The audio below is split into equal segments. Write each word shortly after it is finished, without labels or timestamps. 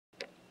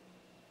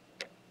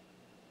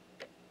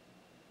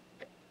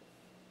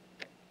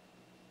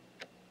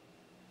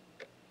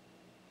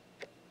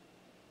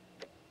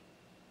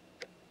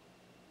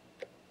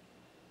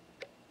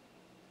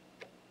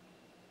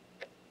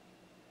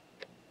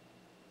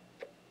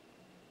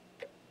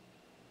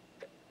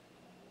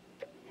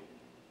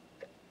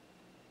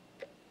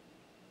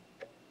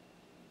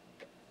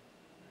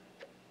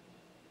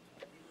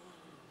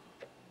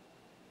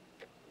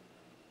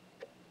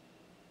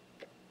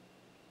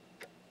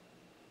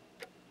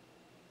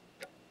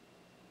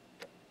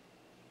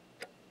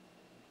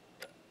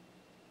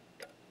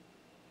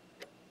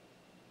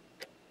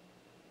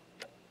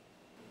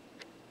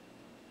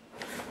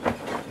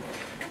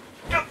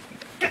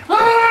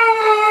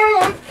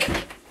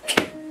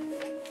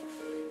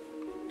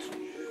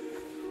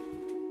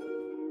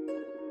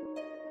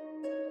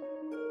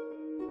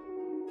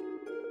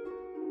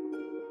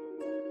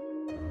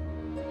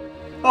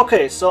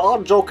Okay, so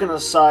all joking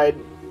aside,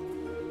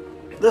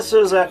 this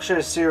is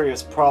actually a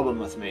serious problem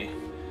with me.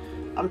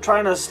 I'm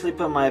trying to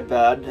sleep in my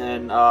bed,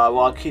 and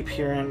well, I keep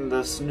hearing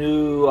this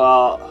new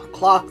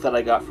clock that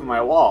I got for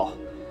my wall.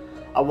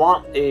 I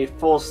want a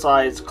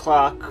full-size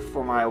clock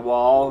for my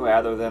wall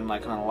rather than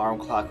like an alarm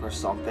clock or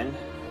something.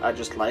 I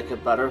just like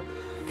it better.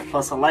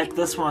 Plus I like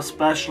this one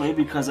especially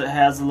because it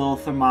has a little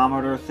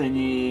thermometer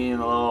thingy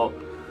and a little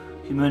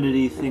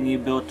humidity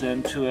thingy built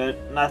into it.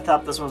 And I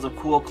thought this was a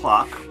cool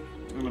clock.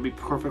 It would be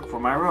perfect for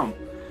my room.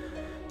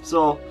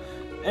 So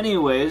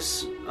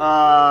anyways,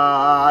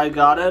 I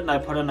got it and I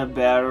put in a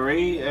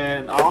battery,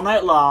 and all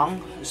night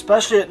long,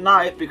 especially at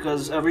night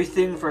because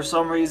everything for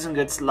some reason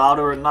gets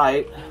louder at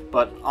night,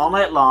 but all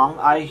night long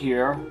I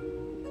hear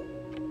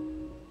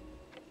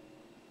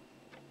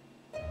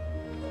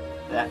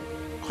that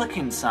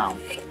clicking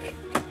sound.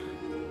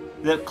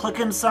 The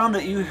clicking sound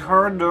that you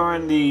heard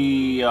during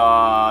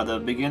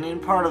the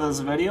beginning part of this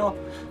video,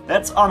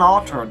 that's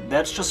unaltered.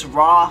 That's just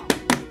raw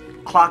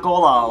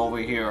clockola over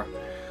here.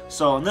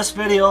 So in this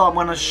video I'm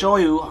going to show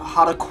you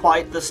how to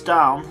quiet this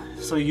down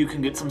so you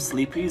can get some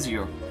sleep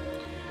easier.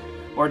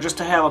 Or just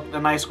to have a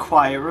nice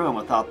quiet room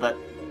without that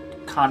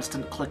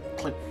constant click,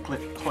 click,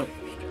 click, click.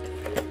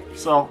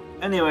 So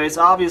anyways,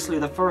 obviously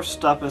the first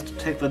step is to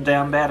take the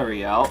damn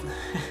battery out.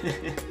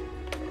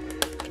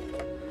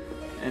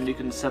 And you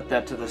can set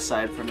that to the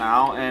side for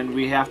now, and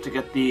we have to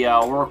get the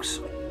works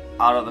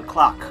out of the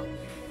clock.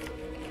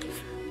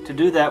 To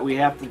do that we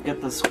have to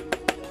get this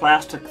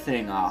plastic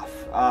thing off.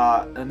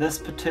 And this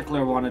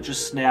particular one, it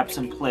just snaps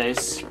in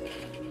place.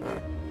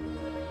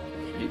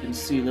 You can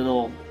see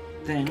little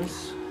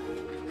things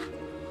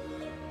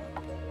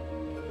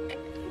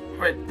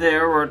right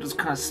there where it just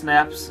kind of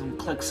snaps and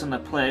clicks into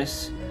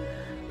place.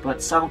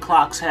 But some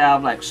clocks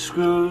have like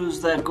screws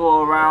that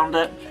go around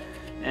it,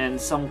 and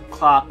some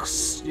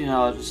clocks, you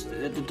know,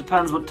 it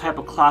depends what type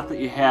of clock that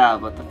you have.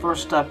 But the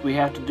first step we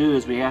have to do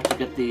is we have to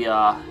get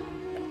the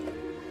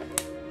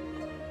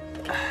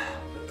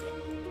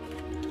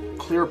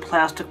clear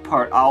plastic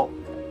part out,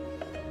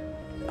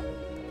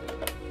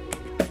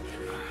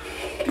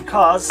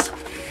 because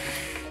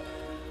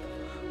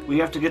we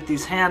have to get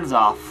these hands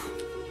off,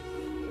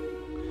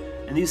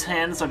 and these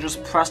hands are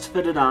just pressed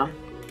fitted on,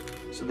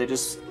 so they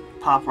just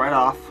pop right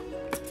off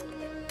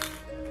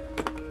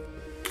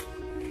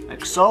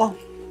like so.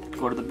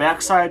 Go to the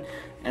back side,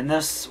 and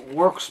this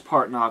works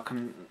part now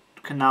can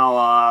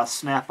now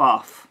snap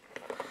off.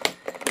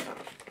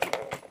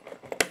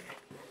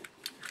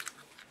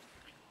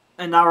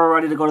 And now we're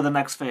ready to go to the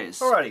next phase.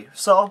 Alrighty,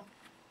 so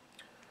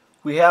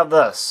we have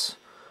this.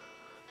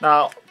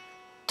 Now,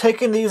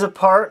 taking these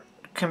apart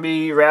can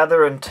be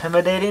rather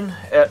intimidating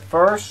at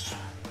first,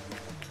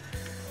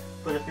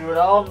 but if you're at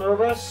all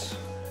nervous,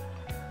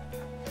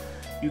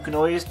 you can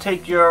always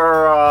take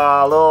your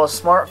little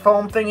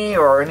smartphone thingy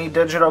or any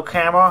digital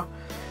camera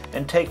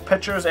and take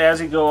pictures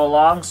as you go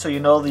along so you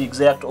know the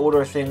exact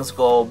order things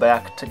go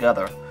back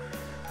together.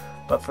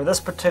 But for this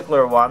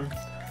particular one,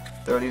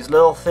 there are these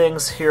little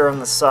things here on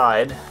the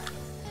side,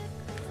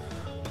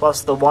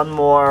 plus the one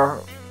more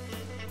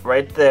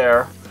right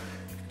there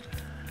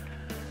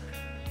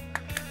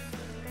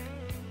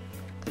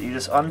that you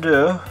just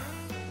undo.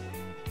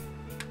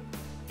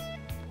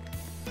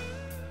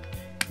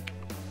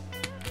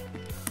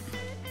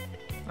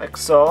 Like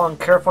so, and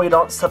careful you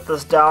don't set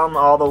this down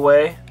all the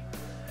way,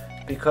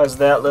 because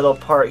that little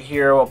part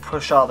here will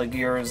push all the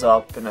gears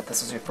up, and if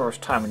this is your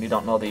first time and you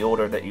don't know the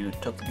order that you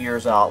took the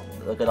gears out,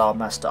 they'll get all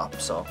messed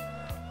up. So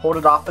hold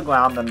it off the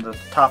ground, and the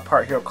top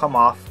part here will come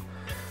off,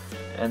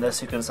 and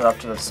this you can set up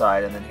to the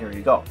side, and then here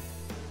you go.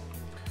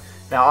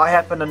 Now I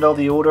happen to know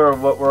the order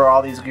of where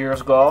all these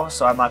gears go,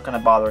 so I'm not going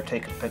to bother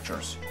taking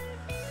pictures.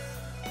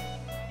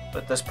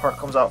 But this part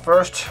comes out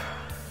first,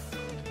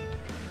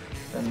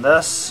 then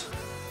this,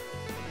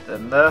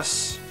 then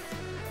this.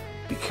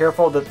 Be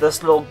careful that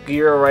this little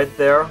gear right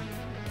there,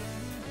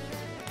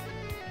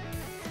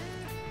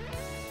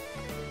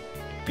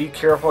 be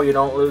careful you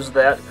don't lose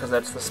that, because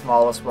that's the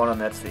smallest one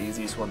and that's the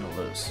easiest one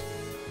to lose.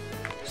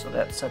 So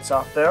that sets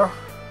off there.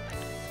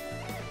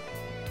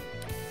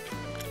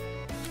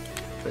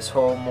 This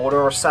whole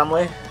motor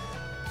assembly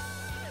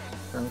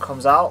then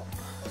comes out.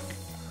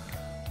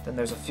 Then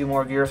there's a few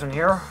more gears in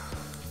here.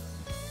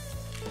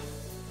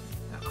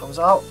 That comes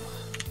out.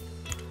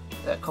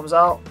 That comes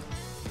out.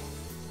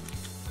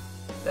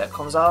 That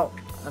comes out,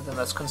 and then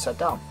this can set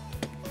down.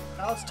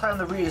 Now it's time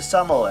to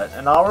reassemble it,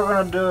 and all we're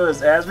going to do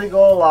is, as we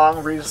go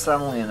along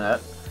reassembling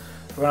it,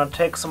 we're going to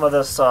take some of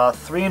this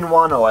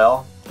 3-in-1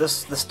 oil. The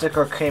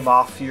sticker came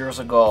off years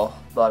ago,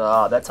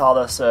 but that's all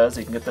this is.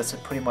 You can get this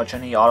at pretty much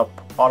any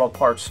auto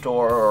parts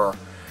store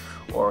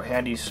or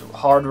handy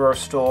hardware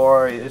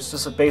store. It's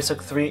just a basic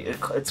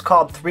it's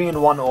called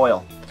 3-in-1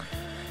 oil.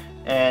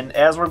 And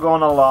as we're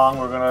going along,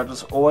 we're going to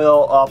just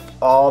oil up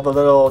all the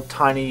little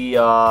tiny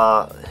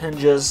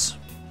hinges,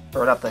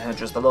 or not the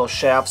hinges, the little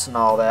shafts and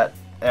all that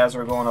as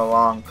we're going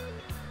along.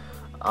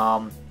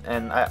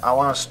 And I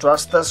want to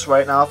stress this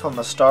right now from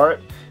the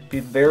start. Be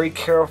very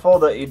careful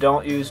that you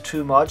don't use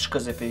too much,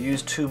 because if you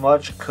use too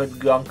much it could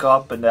gunk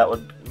up, and that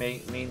would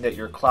mean that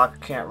your clock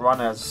can't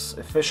run as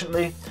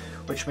efficiently,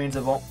 which means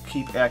it won't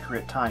keep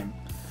accurate time.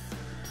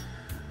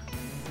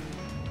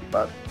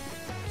 But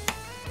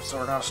so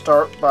we're going to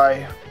start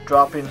by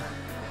dropping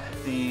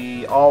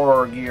the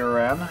hour gear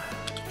in,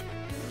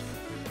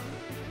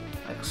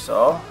 like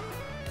so.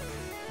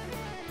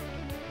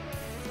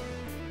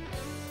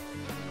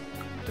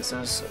 This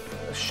is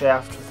a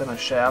shaft within a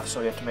shaft,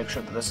 so you have to make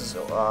sure that this is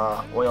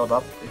oiled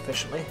up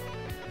efficiently,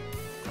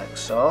 like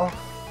so.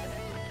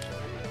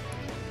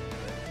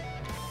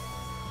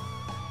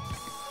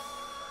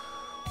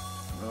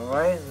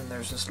 Alright, and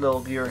there's this little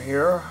gear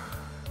here.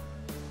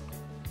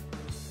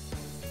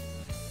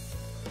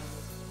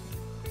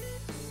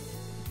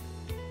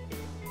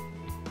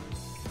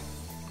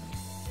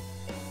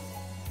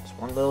 Just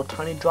one little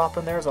tiny drop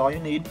in there is all you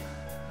need.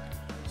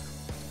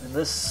 And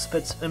this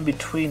fits in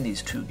between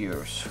these two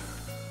gears.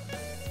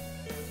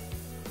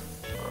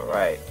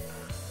 Alright.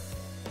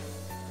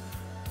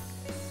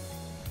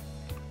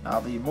 Now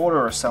the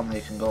motor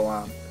assembly can go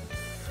on.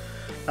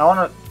 Now I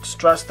want to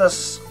stress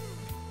this.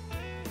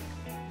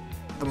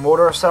 The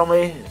motor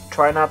assembly,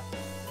 try not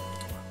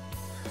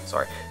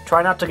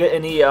to get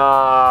any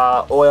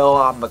oil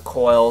on the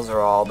coils or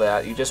all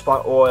that. You just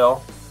want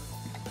oil.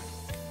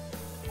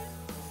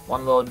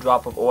 One little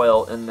drop of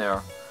oil in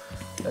there.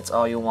 That's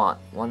all you want.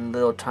 One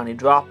little tiny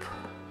drop,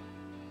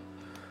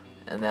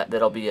 and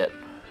that'll be it.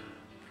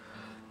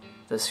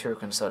 This here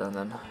can set in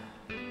then.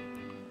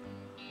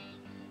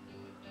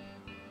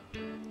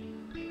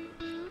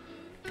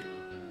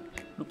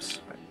 Oops.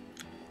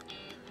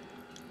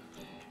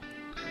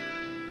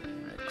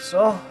 Like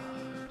so.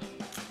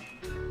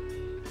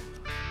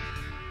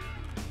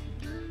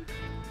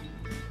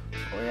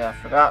 Oh yeah, I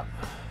forgot.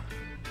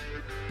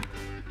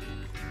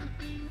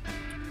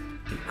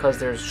 Because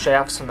there's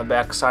shafts on the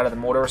back side of the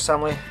motor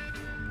assembly,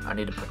 I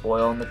need to put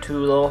oil in the two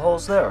little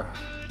holes there.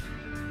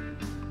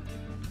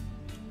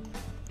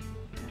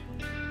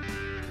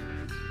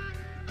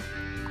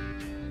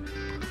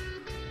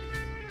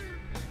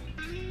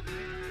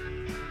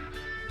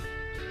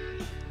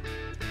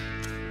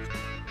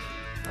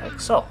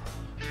 Like so.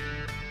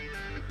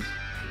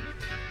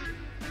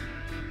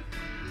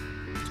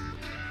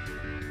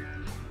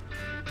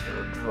 A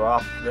little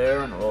drop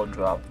there and a little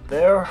drop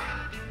there.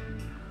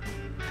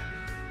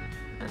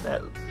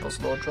 Those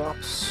little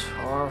drops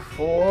are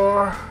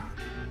for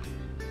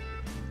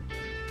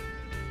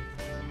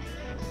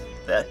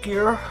that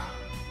gear.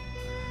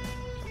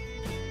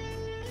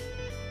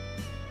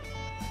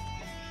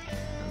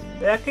 And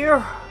that gear.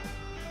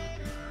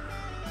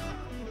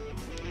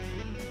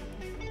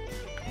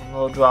 One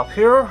little drop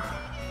here.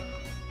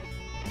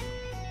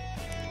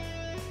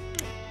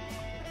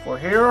 For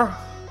here.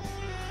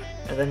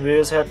 And then we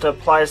just have to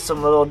apply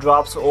some little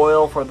drops of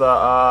oil for the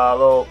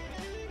little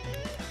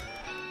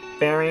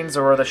bearings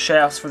or the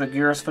shafts for the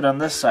gears fit on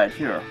this side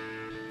here.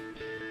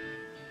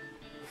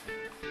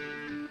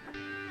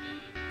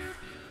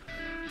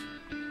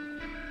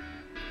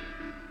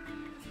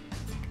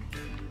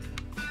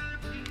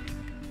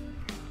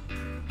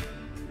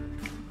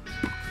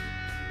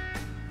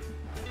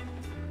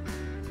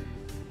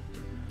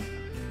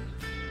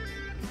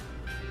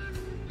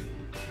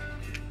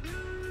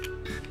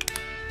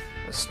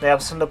 It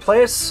snaps into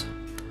place,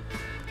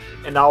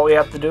 and all we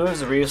have to do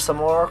is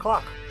reassemble our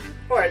clock.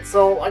 Alright,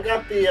 so I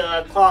got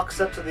the clock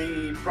set to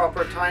the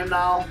proper time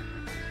now,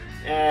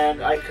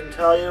 and I can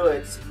tell you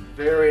it's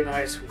very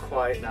nice and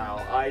quiet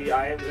now. I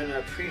am going to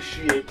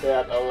appreciate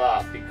that a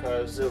lot,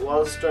 because it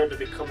was starting to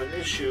become an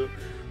issue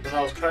when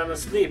I was trying to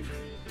sleep.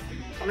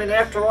 I mean,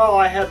 after all,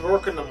 I had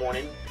work in the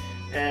morning,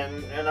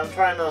 and I'm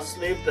trying to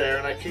sleep there,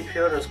 and I keep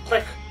hearing this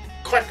click,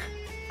 click,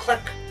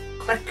 click,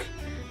 click.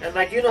 And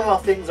like, you know how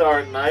things are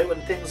at night when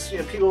things,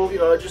 people, you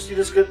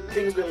just get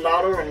things get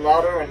louder and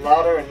louder and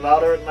louder and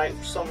louder at night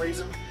for some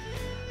reason.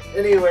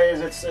 Anyways,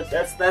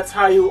 that's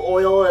how you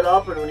oil it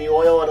up, and when you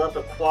oil it up,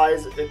 it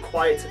quiets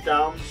it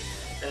down,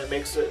 and it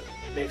makes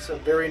a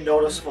very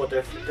noticeable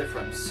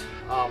difference.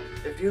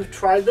 If you've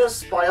tried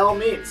this, by all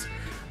means,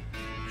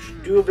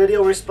 do a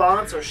video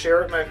response or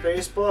share it on my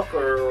Facebook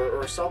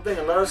or something,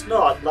 and let us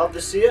know. I'd love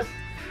to see it.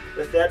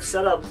 With that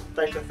said, I'd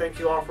like to thank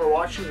you all for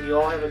watching, and you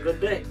all have a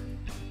good day.